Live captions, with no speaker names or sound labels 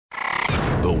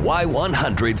The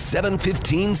Y100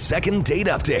 715 second date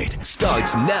update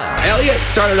starts now. Elliott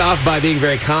started off by being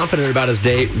very confident about his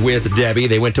date with Debbie.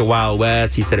 They went to Wild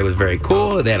West. He said it was very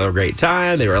cool. They had a great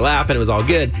time. They were laughing. It was all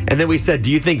good. And then we said,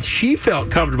 do you think she felt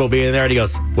comfortable being there? And he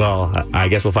goes, well, I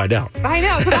guess we'll find out. I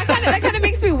know. So that kind of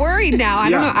makes me worried now. I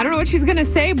don't know what she's going to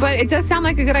say, but it does sound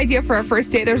like a good idea for a first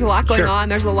date. There's a lot going on.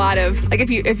 There's a lot of, like, if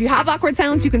you have awkward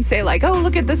silence, you can say, like, oh,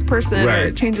 look at this person,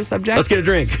 or change the subject. Let's get a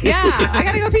drink. Yeah, I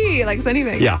got to go pee. Like, it's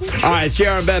anything. Yeah. All right, it's JR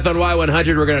and Beth on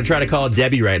Y100. We're going to try to call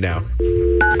Debbie right now.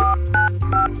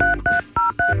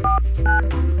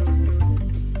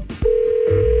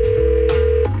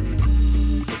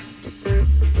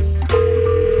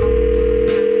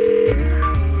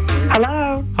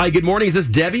 Hello. Hi, good morning. Is this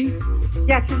Debbie?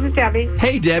 Yes, this is Debbie.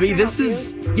 Hey, Debbie. This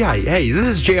is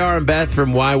JR and Beth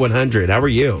from Y100. How are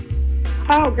you?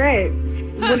 Oh, great.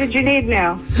 What did you need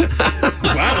now?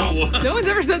 Wow. No one's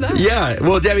ever said that. Yeah.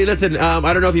 Well, Debbie, listen,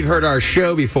 I don't know if you've heard our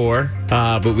show before,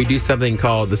 but we do something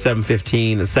called the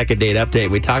 715, the second date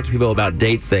update. We talk to people about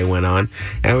dates they went on,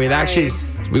 and we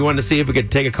wanted to see if we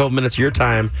could take a couple minutes of your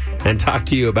time and talk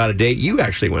to you about a date you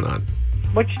actually went on.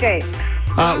 Which date?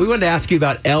 We wanted to ask you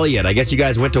about Elliott. I guess you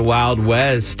guys went to Wild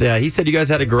West. He said you guys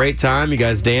had a great time. You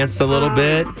guys danced a little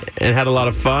bit and had a lot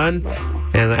of fun.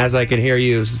 And as I can hear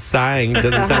you sighing, it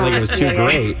doesn't sound like it was too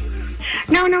great.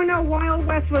 No. Wild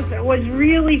West was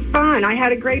really fun. I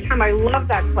had a great time. I love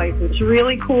that place. It's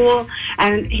really cool.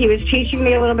 And he was teaching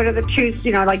me a little bit of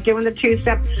the like doing the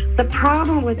two-step. The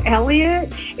problem with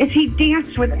Elliott is he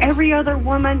danced with every other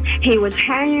woman. He was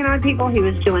hanging on people. He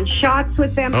was doing shots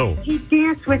with them. Oh. He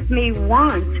danced with me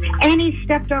once, and he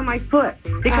stepped on my foot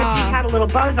because he had a little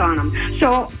buzz on him.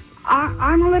 So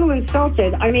I'm a little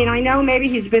insulted. I mean, I know maybe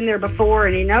he's been there before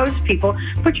and he knows people,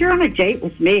 but you're on a date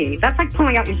with me. That's like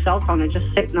pulling out your cell phone and just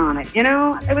sitting on it. You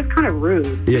know, it was kind of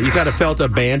rude. Yeah, you kind of felt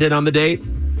abandoned on the date?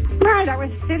 Right, I was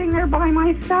sitting there by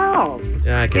myself.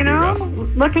 Yeah, it can be rough.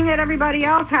 Looking at everybody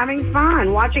else having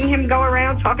fun, watching him go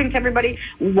around, talking to everybody,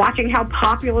 watching how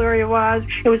popular he was.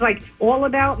 It was like all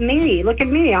about me. Look at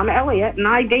me, I'm Elliott, and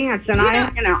I dance, and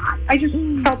I just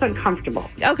felt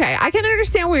uncomfortable. Okay, I can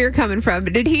understand where you're coming from.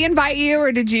 But did he invite you,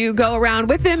 or did you go around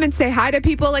with him and say hi to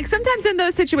people? Like sometimes in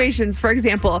those situations, for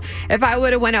example, if I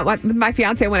would have went out with my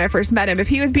fiance when I first met him, if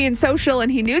he was being social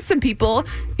and he knew some people,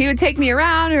 he would take me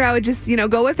around, or I would just,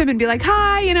 go with him and be like,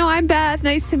 hi, I'm Beth.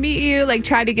 Nice to meet you. Like,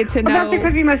 try to get to know. That's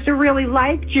because he must have really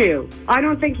liked you. I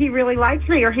don't think he really liked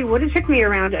me, or he would have took me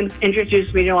around and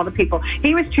introduced me to all the people.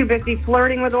 He was too busy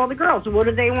flirting with all the girls. What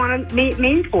do they want to meet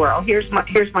me for? Oh, here's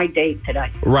my date today.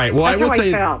 Right. Well, That's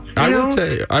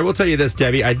I will tell you this,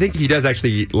 Debbie. I think he does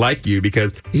actually like you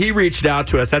because he reached out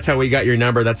to us. That's how we got your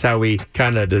number. That's how we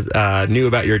kind of knew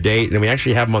about your date, and we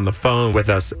actually have him on the phone with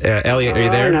us. Elliott, are you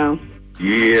there? No.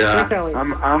 Yeah,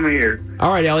 I'm here.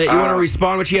 All right, Elliott, you want to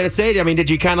respond what she had to say? I mean, did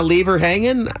you kind of leave her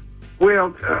hanging?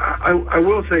 Well, I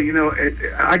will say,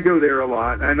 I go there a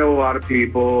lot. I know a lot of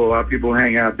people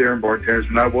hang out there in bartenders,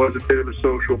 and I was a bit of a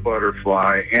social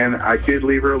butterfly, and I did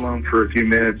leave her alone for a few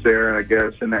minutes there, I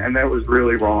guess, and that was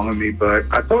really wrong of me, but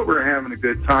I thought we were having a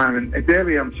good time, and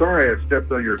Debbie, I'm sorry I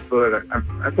stepped on your foot. I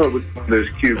thought it was one of those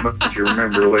cute moments you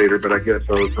remember later, but I guess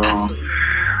I was wrong.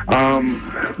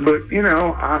 But,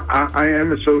 I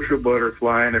am a social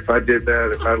butterfly, and if I did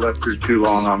that, if I left her too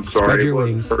long, I'm sorry. It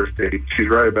wasn't the first date. She's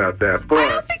right about that. But I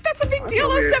don't think that's a big deal,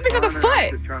 though, stepping on the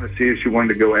foot. Trying to see if she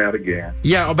wanted to go out again.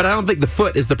 Yeah, but I don't think the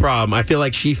foot is the problem. I feel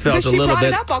like she felt a little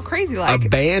bit up all crazy like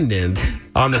abandoned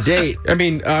on the date. I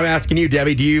mean, I'm asking you,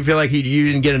 Debbie, do you feel like you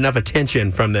didn't get enough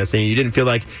attention from this, and you didn't feel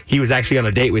like he was actually on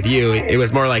a date with you? It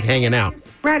was more like hanging out.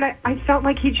 Right, I felt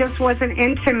like he just wasn't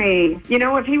into me.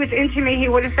 If he was into me, he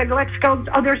would have said, let's go.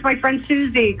 Oh, there's my friend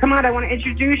Susie. Come on, I want to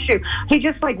introduce you. He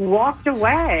just, walked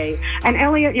away. And,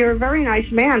 Elliott, you're a very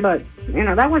nice man, but,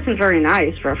 that wasn't very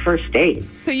nice for a first date.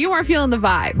 So you weren't feeling the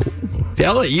vibes.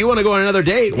 Elliott, you want to go on another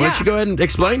date. Why don't you go ahead and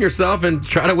explain yourself and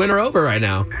try to win her over right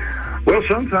now? Well,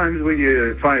 sometimes when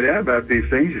you find out about these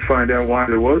things, you find out why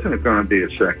there wasn't going to be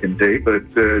a second date.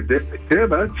 But,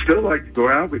 Deb, I'd still like to go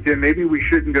out with you. Maybe we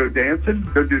shouldn't go dancing.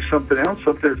 Go do something else,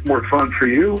 something that's more fun for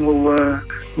you. Well,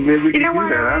 maybe we can do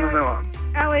that. I don't know.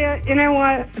 Elliott, you know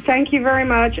what? Thank you very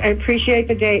much. I appreciate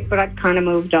the date, but I've kind of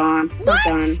moved on. What?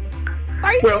 We're done.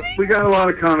 Are you Well, kidding? we got a lot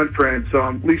of common friends, so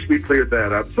at least we cleared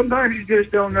that up. Sometimes you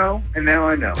just don't know, and now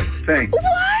I know. Thanks.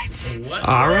 What?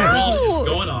 All right. No. What's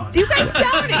going on? You guys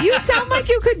sound You sound like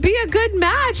you could be a good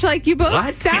match. Like you both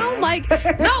What? sound like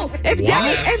if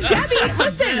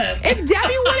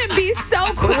Debbie wouldn't be so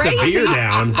Put the crazy. beer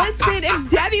down. Listen, if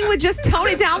Debbie would just tone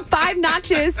it down 5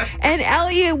 notches and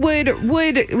Elliott would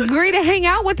agree to hang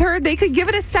out with her, they could give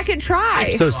it a second try.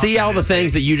 So see all the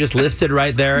things that you just listed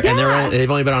right there, and Yeah. they've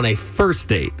only been on a first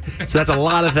date. So that's a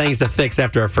lot of things to fix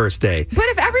after a first date. But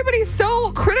if everybody's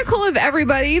so critical of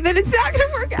everybody, then it's not going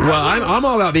to work out. Well, I'm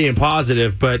all about being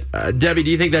positive, but Debbie,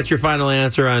 do you think that's your final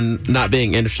answer on not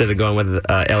being interested in going with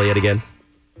Elliott again?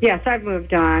 Yes, I've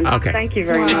moved on. Okay. Thank you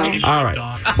very much. All right.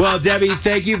 Well, Debbie,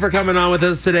 thank you for coming on with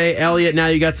us today. Elliott, now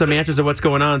you got some answers of what's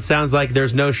going on. Sounds like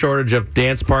there's no shortage of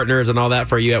dance partners and all that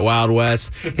for you at Wild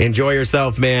West. Enjoy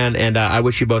yourself, man, and I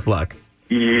wish you both luck.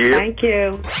 Yep. Thank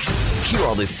you. Hear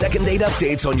all the second date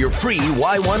updates on your free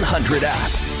Y100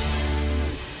 app.